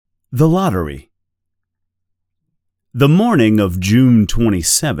The Lottery. The morning of June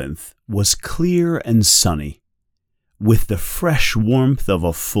 27th was clear and sunny, with the fresh warmth of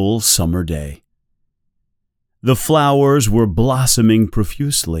a full summer day. The flowers were blossoming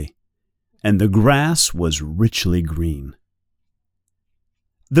profusely, and the grass was richly green.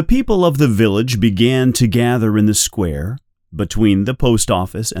 The people of the village began to gather in the square, between the post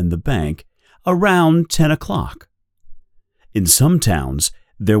office and the bank, around 10 o'clock. In some towns,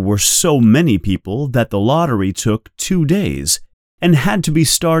 there were so many people that the lottery took 2 days and had to be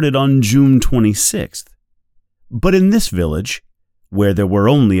started on June 26th. But in this village, where there were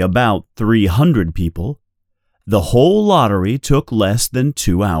only about 300 people, the whole lottery took less than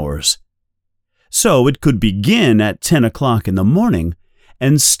 2 hours. So it could begin at 10 o'clock in the morning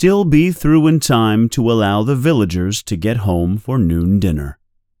and still be through in time to allow the villagers to get home for noon dinner.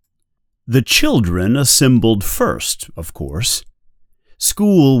 The children assembled first, of course.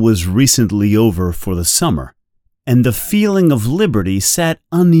 School was recently over for the summer, and the feeling of liberty sat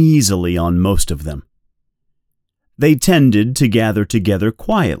uneasily on most of them. They tended to gather together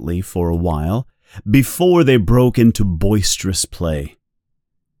quietly for a while before they broke into boisterous play.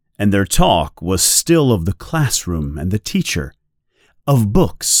 And their talk was still of the classroom and the teacher, of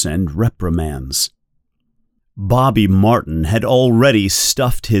books and reprimands. Bobby Martin had already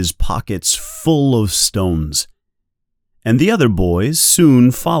stuffed his pockets full of stones, and the other boys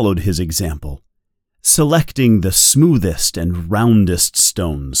soon followed his example, selecting the smoothest and roundest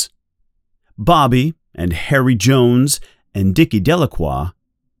stones. Bobby and Harry Jones and Dickie Delacroix,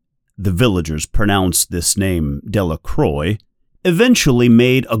 the villagers pronounced this name Delacroix, eventually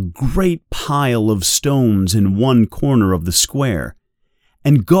made a great pile of stones in one corner of the square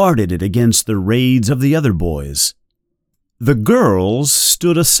and guarded it against the raids of the other boys. The girls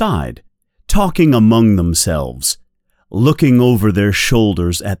stood aside, talking among themselves, looking over their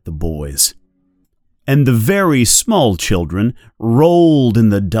shoulders at the boys. And the very small children rolled in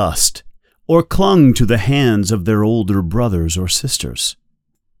the dust or clung to the hands of their older brothers or sisters.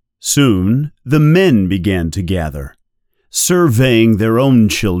 Soon the men began to gather, surveying their own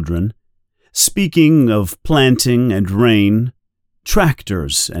children, speaking of planting and rain,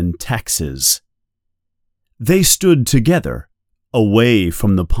 tractors and taxes. They stood together, away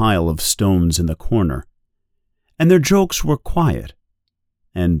from the pile of stones in the corner, and their jokes were quiet,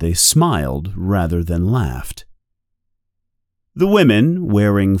 and they smiled rather than laughed. The women,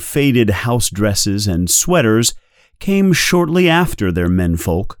 wearing faded house dresses and sweaters, came shortly after their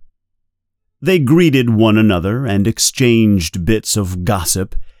menfolk. They greeted one another and exchanged bits of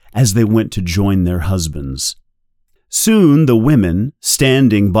gossip as they went to join their husbands. Soon the women,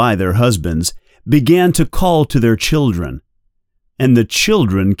 standing by their husbands, began to call to their children, and the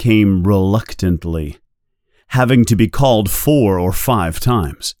children came reluctantly, having to be called 4 or 5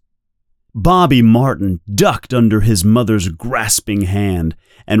 times. Bobby Martin ducked under his mother's grasping hand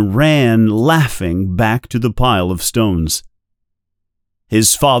and ran laughing back to the pile of stones.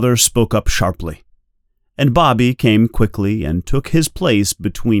 His father spoke up sharply, and Bobby came quickly and took his place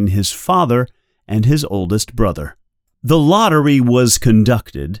between his father and his oldest brother. The lottery was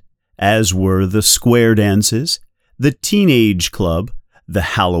conducted, as were the square dances, the teenage club, the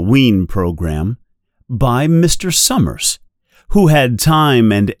Halloween program, by Mr. Somers, who had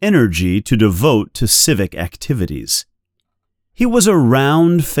time and energy to devote to civic activities. He was a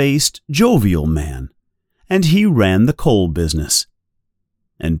round-faced, jovial man, and he ran the coal business.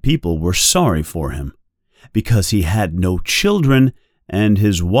 And people were sorry for him, because he had no children and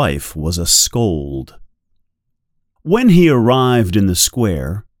his wife was a scold. When he arrived in the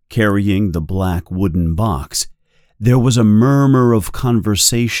square, carrying the black wooden box, there was a murmur of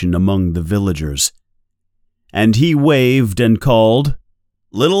conversation among the villagers, and he waved and called,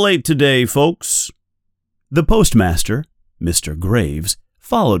 "Little late today, folks." The postmaster, Mr. Graves,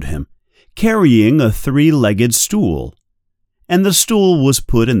 followed him, carrying a 3-legged stool, and the stool was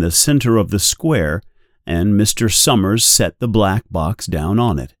put in the center of the square, and Mr. Somers set the black box down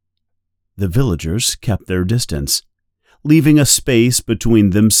on it. The villagers kept their distance, leaving a space between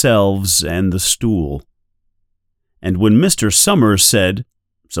themselves and the stool. And when Mr. Somers said,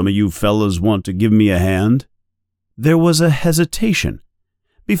 "Some of you fellas want to give me a hand?" there was a hesitation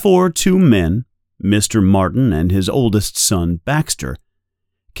before 2 men, Mr. Martin and his oldest son, Baxter,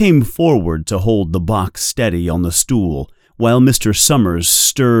 came forward to hold the box steady on the stool while Mr. Somers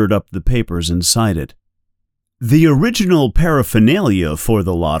stirred up the papers inside it. The original paraphernalia for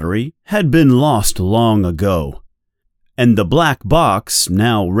the lottery had been lost long ago, and the black box,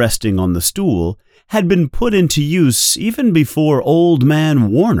 now resting on the stool, had been put into use even before Old Man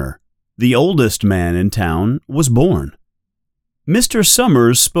Warner, the oldest man in town, was born. Mr.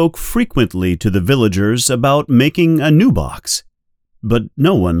 Somers spoke frequently to the villagers about making a new box, but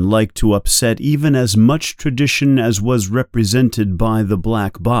no one liked to upset even as much tradition as was represented by the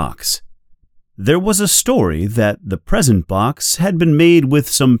black box. There was a story that the present box had been made with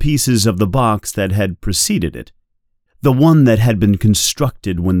some pieces of the box that had preceded it, the one that had been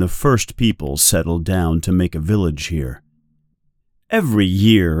constructed when the first people settled down to make a village here. Every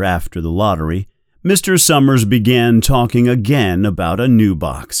year after the lottery, Mr. Somers began talking again about a new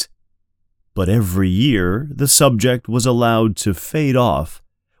box. But every year the subject was allowed to fade off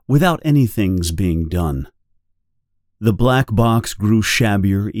without anything's being done. The black box grew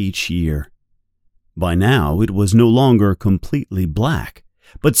shabbier each year. By now it was no longer completely black,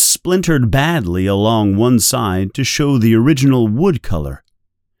 but splintered badly along one side to show the original wood color,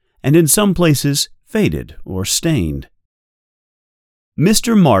 and in some places faded or stained.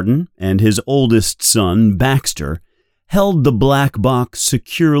 Mr. Martin and his oldest son, Baxter, held the black box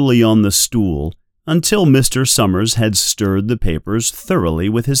securely on the stool until Mr. Somers had stirred the papers thoroughly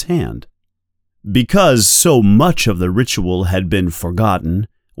with his hand. Because so much of the ritual had been forgotten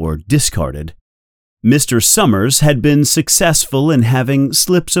or discarded, Mr. Somers had been successful in having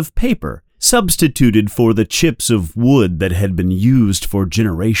slips of paper substituted for the chips of wood that had been used for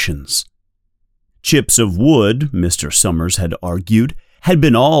generations. Chips of wood, Mr. Somers had argued, had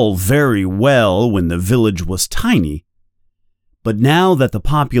been all very well when the village was tiny, but now that the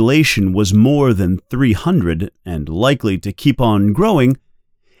population was more than 300 and likely to keep on growing,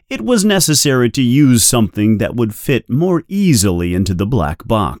 it was necessary to use something that would fit more easily into the black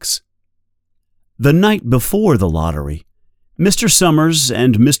box. The night before the lottery, Mr. Somers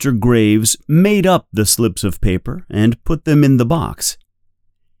and Mr. Graves made up the slips of paper and put them in the box,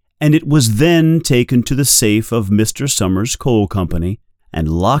 and it was then taken to the safe of Mr. Somers' coal company and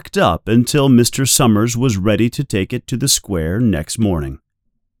locked up until Mr. Somers was ready to take it to the square next morning.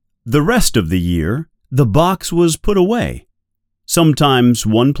 The rest of the year, the box was put away, sometimes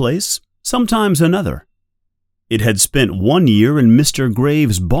one place, sometimes another. It had spent 1 year in Mr.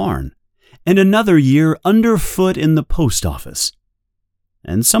 Graves' barn, and another year underfoot in the post office,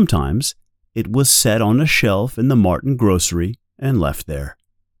 and sometimes it was set on a shelf in the Martin grocery and left there.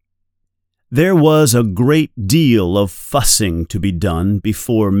 There was a great deal of fussing to be done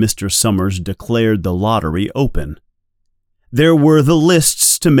before Mr. Somers declared the lottery open. There were the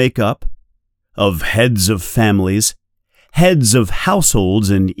lists to make up, of heads of families, heads of households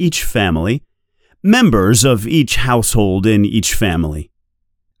in each family, members of each household in each family.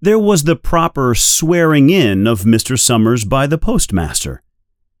 There was the proper swearing in of Mr. Somers by the postmaster,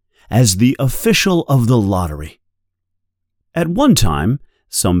 as the official of the lottery. At one time,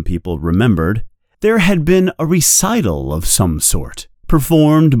 some people remembered, there had been a recital of some sort,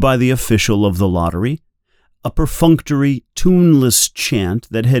 performed by the official of the lottery, a perfunctory, tuneless chant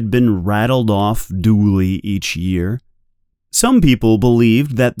that had been rattled off duly each year. Some people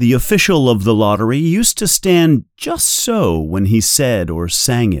believed that the official of the lottery used to stand just so when he said or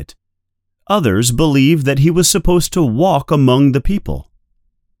sang it. Others believed that he was supposed to walk among the people.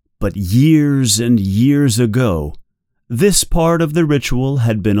 But years and years ago, this part of the ritual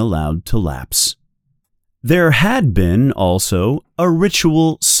had been allowed to lapse. There had been also a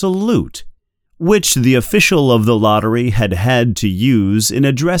ritual salute, which the official of the lottery had had to use in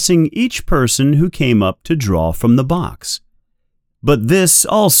addressing each person who came up to draw from the box. But this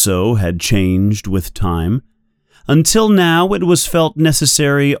also had changed with time, until now it was felt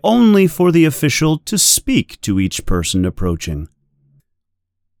necessary only for the official to speak to each person approaching.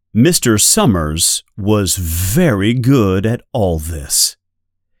 Mr. Somers was very good at all this.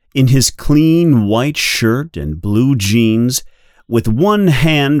 In his clean white shirt and blue jeans, with one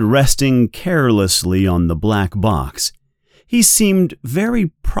hand resting carelessly on the black box, he seemed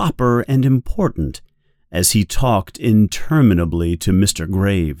very proper and important as he talked interminably to Mr.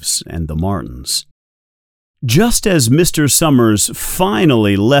 Graves and the Martins. Just as Mr. Somers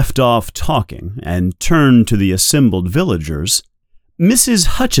finally left off talking and turned to the assembled villagers, Mrs.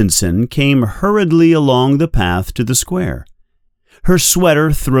 Hutchinson came hurriedly along the path to the square, her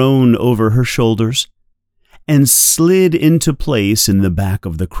sweater thrown over her shoulders, and slid into place in the back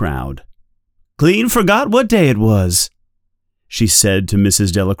of the crowd. "Clean forgot what day it was," she said to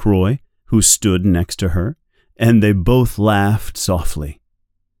Mrs. Delacroix, who stood next to her, and they both laughed softly.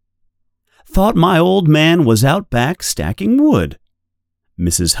 "Thought my old man was out back stacking wood,"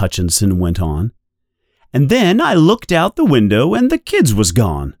 Mrs. Hutchinson went on. "And then I looked out the window and the kids was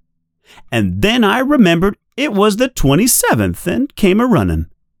gone. And then I remembered it was the 27th and came a-running."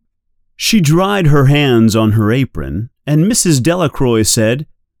 She dried her hands on her apron, and Mrs. Delacroix said,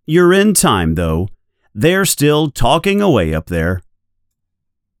 "You're in time, though. They're still talking away up there."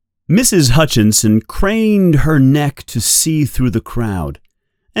 Mrs. Hutchinson craned her neck to see through the crowd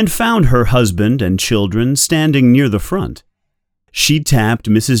and found her husband and children standing near the front. She tapped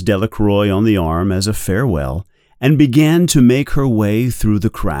Mrs. Delacroix on the arm as a farewell and began to make her way through the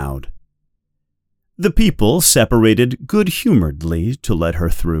crowd. The people separated good-humoredly to let her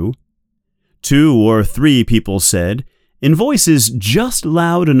through. 2 or 3 people said, in voices just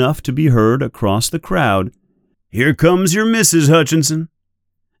loud enough to be heard across the crowd, "Here comes your Mrs. Hutchinson."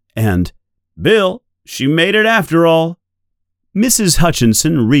 And, "Bill, she made it after all." Mrs.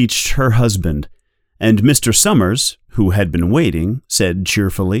 Hutchinson reached her husband, and Mr. Somers, who had been waiting, said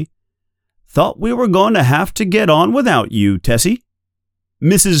cheerfully, "Thought we were going to have to get on without you, Tessie."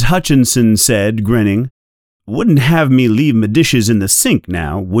 Mrs. Hutchinson said, grinning, "Wouldn't have me leave my dishes in the sink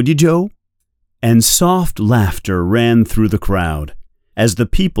now, would you, Joe?" And soft laughter ran through the crowd as the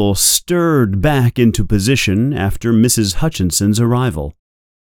people stirred back into position after Mrs. Hutchinson's arrival.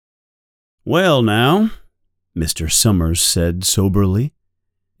 "Well, now," Mr. Somers said soberly,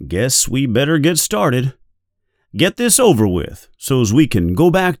 "guess we better get started. Get this over with so's we can go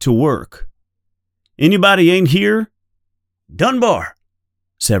back to work. Anybody ain't here?" "Dunbar,"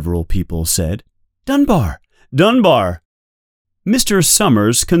 several people said. "Dunbar, Dunbar." Mr.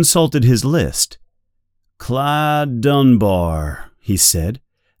 Somers consulted his list. "Clyde Dunbar," he said.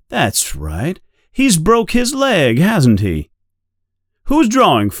 "That's right. He's broke his leg, hasn't he? Who's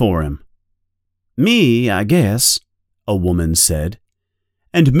drawing for him?" "Me, I guess," a woman said,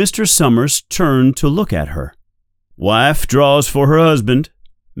 and Mr. Somers turned to look at her. "Wife draws for her husband,"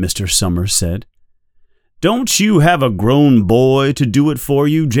 Mr. Somers said. "Don't you have a grown boy to do it for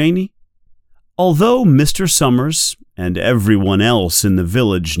you, Janie?" Although Mr. Somers and everyone else in the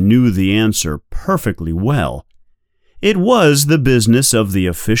village knew the answer perfectly well, it was the business of the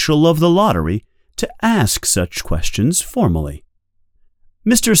official of the lottery to ask such questions formally.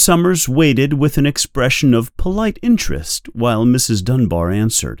 Mr. Somers waited with an expression of polite interest while Mrs. Dunbar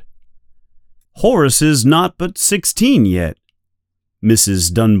answered. "Horace is not but 16 yet,"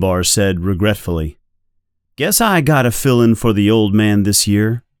 Mrs. Dunbar said regretfully. "Guess I gotta fill in for the old man this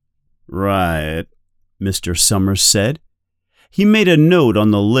year." "Right," Mr. Somers said. He made a note on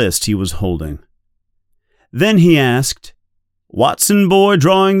the list he was holding. Then he asked, "Watson boy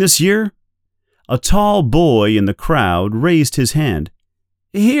drawing this year?" A tall boy in the crowd raised his hand.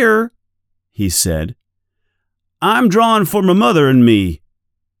 "Here," he said. "I'm drawing for my mother and me."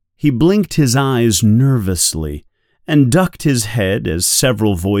 He blinked his eyes nervously and ducked his head as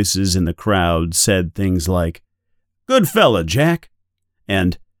several voices in the crowd said things like, "Good fella, Jack,"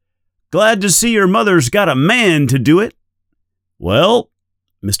 and "Glad to see your mother's got a man to do it." "Well,"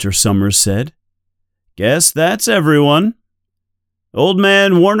 Mr. Somers said, "guess that's everyone. Old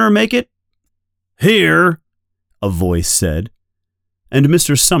man Warner make it?" "Here," a voice said, and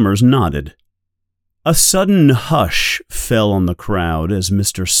Mr. Somers nodded. A sudden hush fell on the crowd as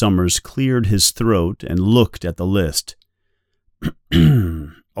Mr. Somers cleared his throat and looked at the list.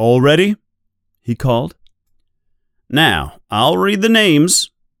 "All ready?" he called. "Now, I'll read the names.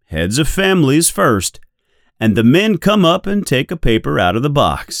 Heads of families first, and the men come up and take a paper out of the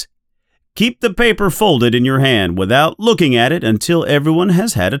box. Keep the paper folded in your hand without looking at it until everyone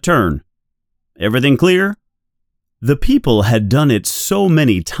has had a turn. Everything clear?" The people had done it so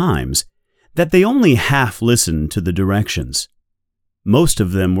many times that they only half listened to the directions. Most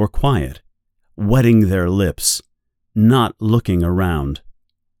of them were quiet, wetting their lips, not looking around.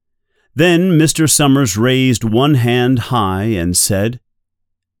 Then Mr. Somers raised one hand high and said,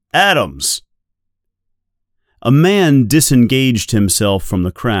 "Adams." A man disengaged himself from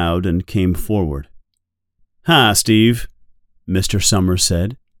the crowd and came forward. "Hi, Steve," Mr. Somers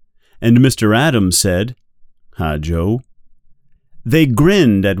said, and Mr. Adams said, "Hi, Joe." They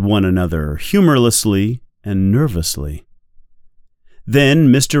grinned at one another humorlessly and nervously.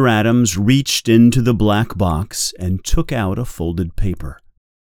 Then Mr. Adams reached into the black box and took out a folded paper.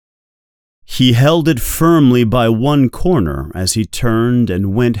 He held it firmly by one corner as he turned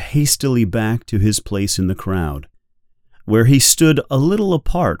and went hastily back to his place in the crowd, where he stood a little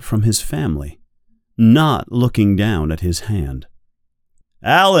apart from his family, not looking down at his hand.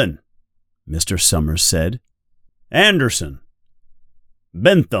 "Allen," Mr. Somers said. "Anderson.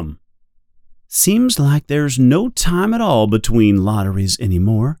 Bentham." "Seems like there's no time at all between lotteries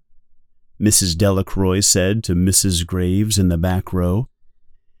anymore," Mrs. Delacroix said to Mrs. Graves in the back row.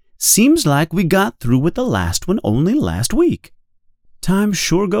 "Seems like we got through with the last one only last week." "Time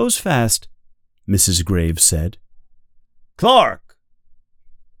sure goes fast," Mrs. Graves said. "Clark.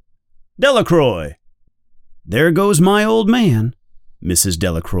 Delacroix." "There goes my old man," Mrs.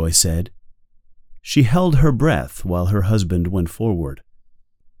 Delacroix said. She held her breath while her husband went forward.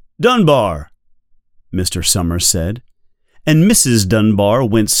 "Dunbar," Mr. Somers said, and Mrs. Dunbar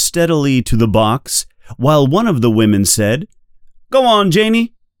went steadily to the box, while one of the women said, "Go on,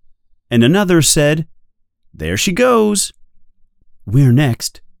 Janie," and another said, "There she goes." "We're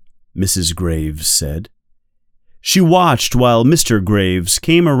next," Mrs. Graves said. She watched while Mr. Graves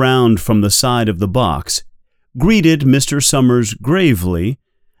came around from the side of the box, greeted Mr. Somers gravely,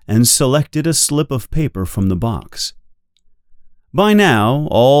 and selected a slip of paper from the box. By now,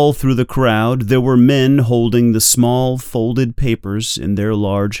 all through the crowd, there were men holding the small folded papers in their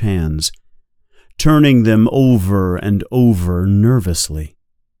large hands, turning them over and over nervously.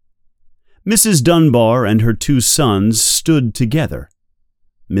 Mrs. Dunbar and her two sons stood together,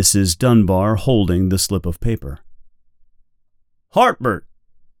 Mrs. Dunbar holding the slip of paper. "Hartbert!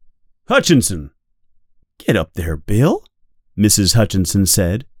 Hutchinson!" "Get up there, Bill," Mrs. Hutchinson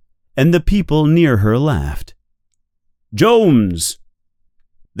said, and the people near her laughed. "Jones!"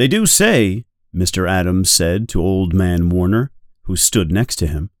 "They do say," Mr. Adams said to Old Man Warner, who stood next to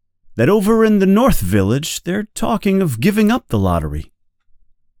him, "that over in the North Village they're talking of giving up the lottery."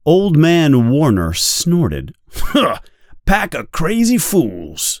 Old Man Warner snorted. "Pack of crazy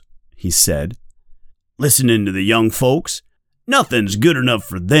fools," he said. "Listening to the young folks. Nothing's good enough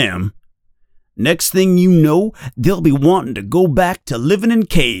for them. Next thing you know, they'll be wanting to go back to living in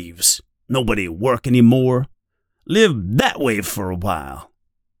caves. Nobody work anymore. Live that way for a while.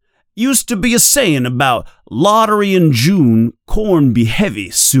 Used to be a saying about lottery in June, corn be heavy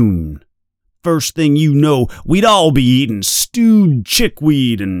soon. First thing you know, we'd all be eating stewed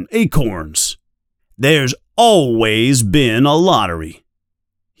chickweed and acorns. There's always been a lottery,"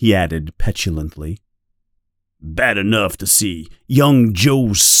 he added petulantly. "Bad enough to see young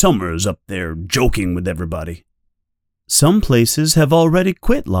Joe Somers up there joking with everybody." "Some places have already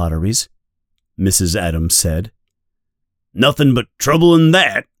quit lotteries," Mrs. Adams said. "Nothing but trouble in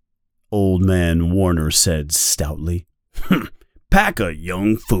that," Old Man Warner said stoutly. "Pack of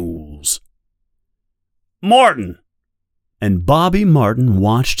young fools." "Martin!" And Bobby Martin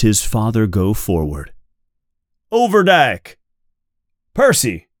watched his father go forward. "Overdyke!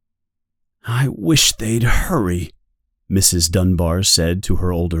 Percy!" "I wish they'd hurry," Mrs. Dunbar said to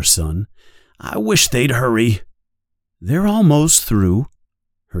her older son. "I wish they'd hurry." "They're almost through,"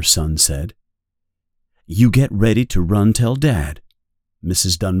 her son said. "You get ready to run tell Dad,"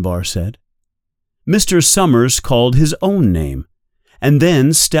 Mrs. Dunbar said. Mr. Somers called his own name, and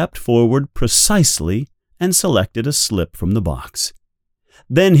then stepped forward precisely and selected a slip from the box.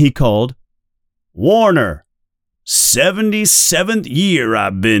 Then he called, "Warner! 77th year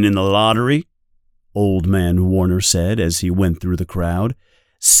I've been in the lottery," Old Man Warner said as he went through the crowd.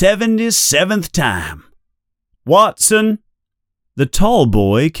 77th time. "Watson!" The tall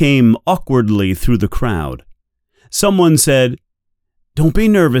boy came awkwardly through the crowd. Someone said, "Don't be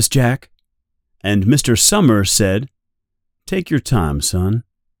nervous, Jack." And Mr. Somers said, "Take your time, son."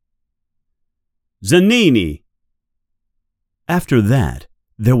 "Zanini!" After that,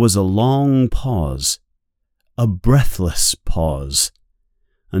 there was a long pause. A breathless pause,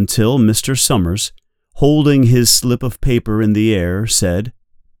 until Mr. Somers, holding his slip of paper in the air, said,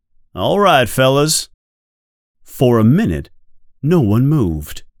 "All right, fellas." For a minute, no one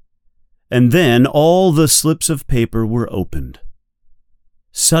moved, and then all the slips of paper were opened.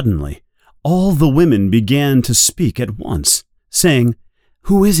 Suddenly, all the women began to speak at once, saying,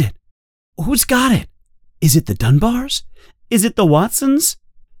 "Who is it? Who's got it? Is it the Dunbars? Is it the Watsons?"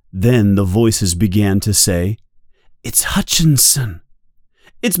 Then the voices began to say, "It's Hutchinson.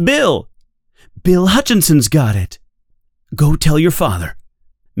 It's Bill. Bill Hutchinson's got it." "Go tell your father,"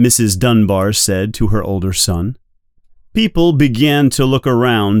 Mrs. Dunbar said to her older son. People began to look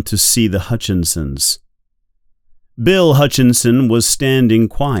around to see the Hutchinsons. Bill Hutchinson was standing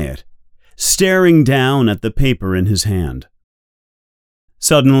quiet, staring down at the paper in his hand.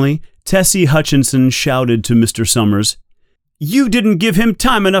 Suddenly, Tessie Hutchinson shouted to Mr. Somers, "You didn't give him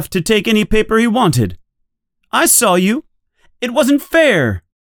time enough to take any paper he wanted. I saw you. It wasn't fair."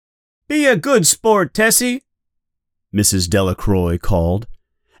 "Be a good sport, Tessie," Mrs. Delacroix called,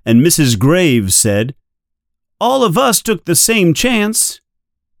 and Mrs. Graves said, "All of us took the same chance."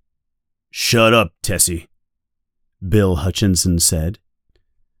 "Shut up, Tessie," Bill Hutchinson said.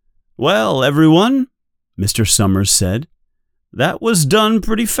 "Well, everyone," Mr. Somers said, "that was done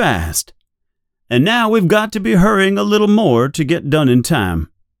pretty fast. And now we've got to be hurrying a little more to get done in time."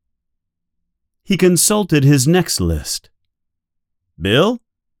 He consulted his next list. "Bill,"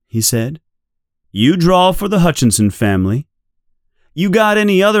 he said, "you draw for the Hutchinson family. You got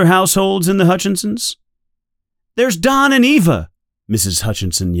any other households in the Hutchinsons?" "There's Don and Eva," Mrs.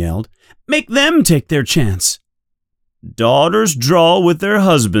 Hutchinson yelled. "Make them take their chance." "Daughters draw with their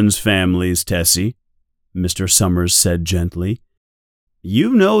husbands' families, Tessie," Mr. Somers said gently.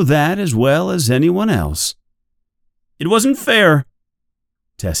 "You know that as well as anyone else." "It wasn't fair,"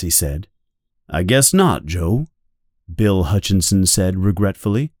 Tessie said. "I guess not, Joe," Bill Hutchinson said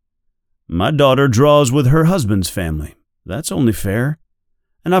regretfully. "My daughter draws with her husband's family. That's only fair.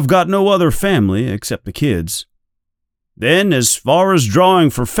 And I've got no other family except the kids." "Then, as far as drawing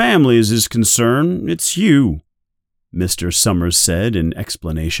for families is concerned, it's you," Mr. Somers said in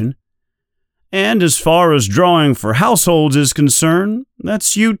explanation. "And as far as drawing for households is concerned,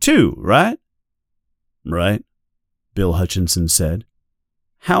 that's you too, right?" "Right," Bill Hutchinson said.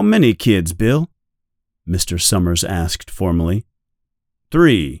 "How many kids, Bill?" Mr. Somers asked formally.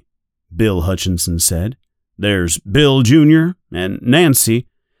 "3," Bill Hutchinson said. "There's Bill Jr. and Nancy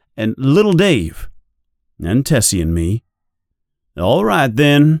and little Dave and Tessie and me." "All right,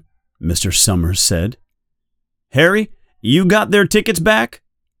 then," Mr. Somers said. "Harry, you got their tickets back?"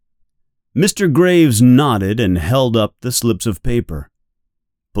 Mr. Graves nodded and held up the slips of paper.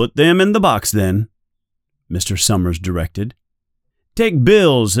 "Put them in the box, then," Mr. Somers directed. "Take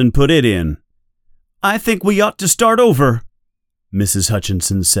Bill's and put it in." "I think we ought to start over," Mrs.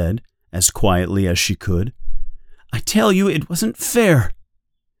 Hutchinson said, as quietly as she could. "I tell you, it wasn't fair.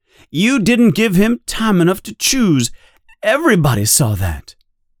 You didn't give him time enough to choose. Everybody saw that."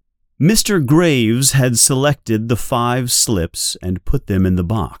 Mr. Graves had selected the 5 slips and put them in the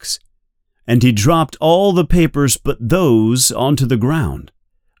box, and he dropped all the papers but those onto the ground,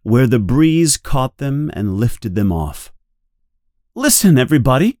 where the breeze caught them and lifted them off. "Listen,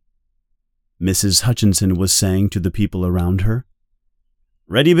 everybody," Mrs. Hutchinson was saying to the people around her.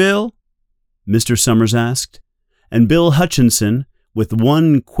 "Ready, Bill?" Mr. Somers asked, and Bill Hutchinson, with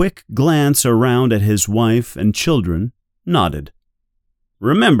one quick glance around at his wife and children, nodded.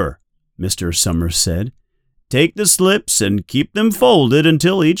 "Remember," Mr. Somers said, "take the slips and keep them folded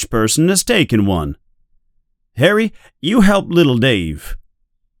until each person has taken one. Harry, you help little Dave."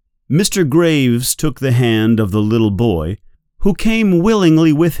 Mr. Graves took the hand of the little boy, who came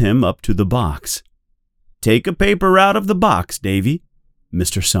willingly with him up to the box. "Take a paper out of the box, Davy,"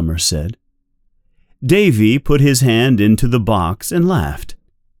 Mr. Somers said. Davy put his hand into the box and laughed.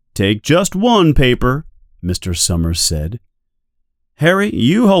 "Take just one paper," Mr. Somers said. "Harry,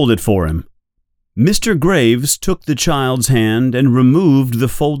 you hold it for him." Mr. Graves took the child's hand and removed the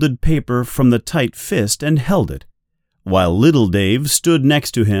folded paper from the tight fist and held it, while little Dave stood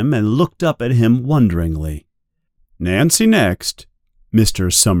next to him and looked up at him wonderingly. "Nancy next,"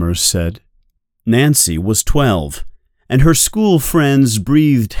 Mr. Somers said. Nancy was 12, and her school friends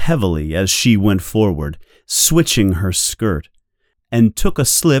breathed heavily as she went forward, switching her skirt, and took a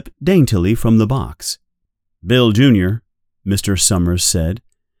slip daintily from the box. "Bill Jr.," Mr. Somers said,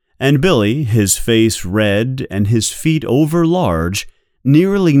 and Billy, his face red and his feet overlarge,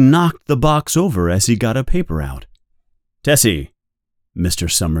 nearly knocked the box over as he got a paper out. "Tessie,"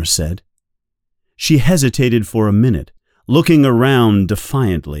 Mr. Somers said. She hesitated for a minute, looking around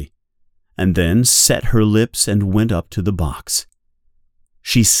defiantly, and then set her lips and went up to the box.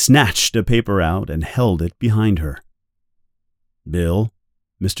 She snatched a paper out and held it behind her. "Bill,"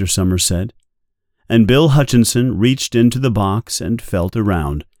 Mr. Somers said, and Bill Hutchinson reached into the box and felt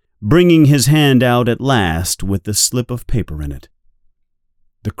around, bringing his hand out at last with the slip of paper in it.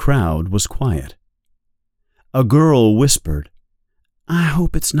 The crowd was quiet. A girl whispered, "I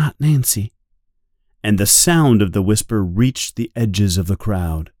hope it's not Nancy," and the sound of the whisper reached the edges of the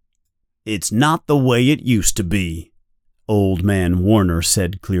crowd. "It's not the way it used to be," Old Man Warner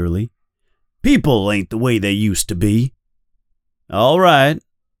said clearly. "People ain't the way they used to be." "All right,"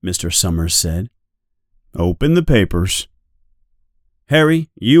 Mr. Somers said. "Open the papers." "Harry,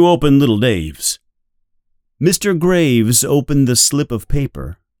 you open little Dave's." Mr. Graves opened the slip of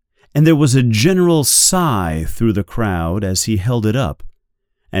paper, and there was a general sigh through the crowd as he held it up,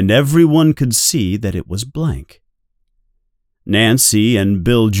 and everyone could see that it was blank. Nancy and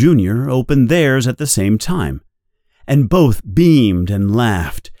Bill Jr. opened theirs at the same time, and both beamed and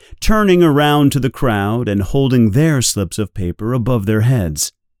laughed, turning around to the crowd and holding their slips of paper above their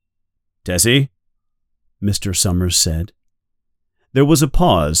heads. "Tessie," Mr. Somers said. There was a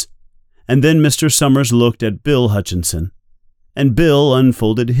pause, and then Mr. Somers looked at Bill Hutchinson, and Bill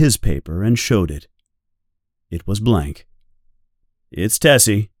unfolded his paper and showed it. It was blank. "It's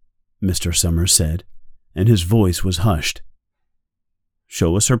Tessie," Mr. Somers said, and his voice was hushed.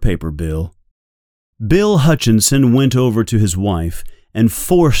 "Show us her paper, Bill." Bill Hutchinson went over to his wife and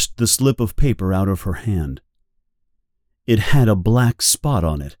forced the slip of paper out of her hand. It had a black spot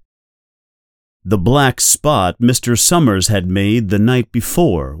on it. the black spot Mr. Somers had made the night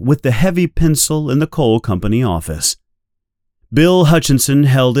before with the heavy pencil in the coal company office. Bill Hutchinson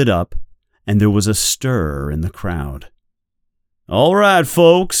held it up, and there was a stir in the crowd. "All right,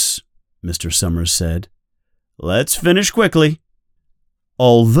 folks," Mr. Somers said. "Let's finish quickly."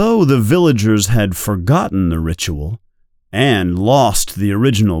 Although the villagers had forgotten the ritual and lost the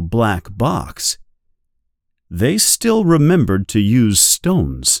original black box, they still remembered to use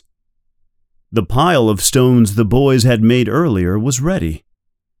stones. The pile of stones the boys had made earlier was ready.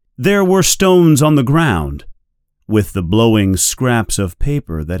 There were stones on the ground, with the blowing scraps of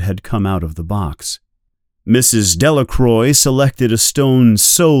paper that had come out of the box. Mrs. Delacroix selected a stone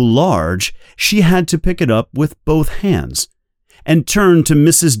so large she had to pick it up with both hands, and turned to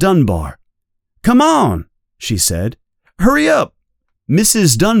Mrs. Dunbar. "Come on," she said. "Hurry up."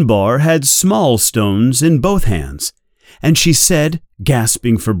 Mrs. Dunbar had small stones in both hands, and she said,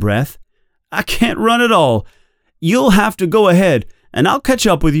 gasping for breath, "I can't run at all. You'll have to go ahead, and I'll catch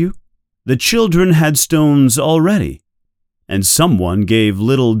up with you." The children had stones already, and someone gave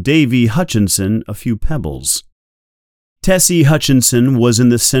little Davy Hutchinson a few pebbles. Tessie Hutchinson was in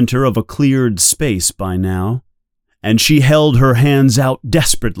the center of a cleared space by now, and she held her hands out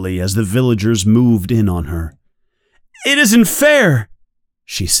desperately as the villagers moved in on her. "It isn't fair,"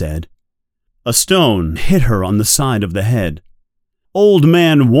 she said. A stone hit her on the side of the head. Old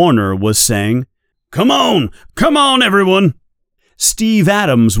Man Warner was saying, Come on, everyone." Steve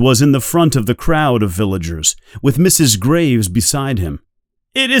Adams was in the front of the crowd of villagers, with Mrs. Graves beside him.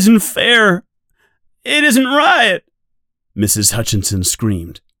 "It isn't fair. It isn't right," Mrs. Hutchinson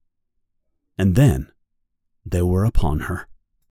screamed. And then they were upon her.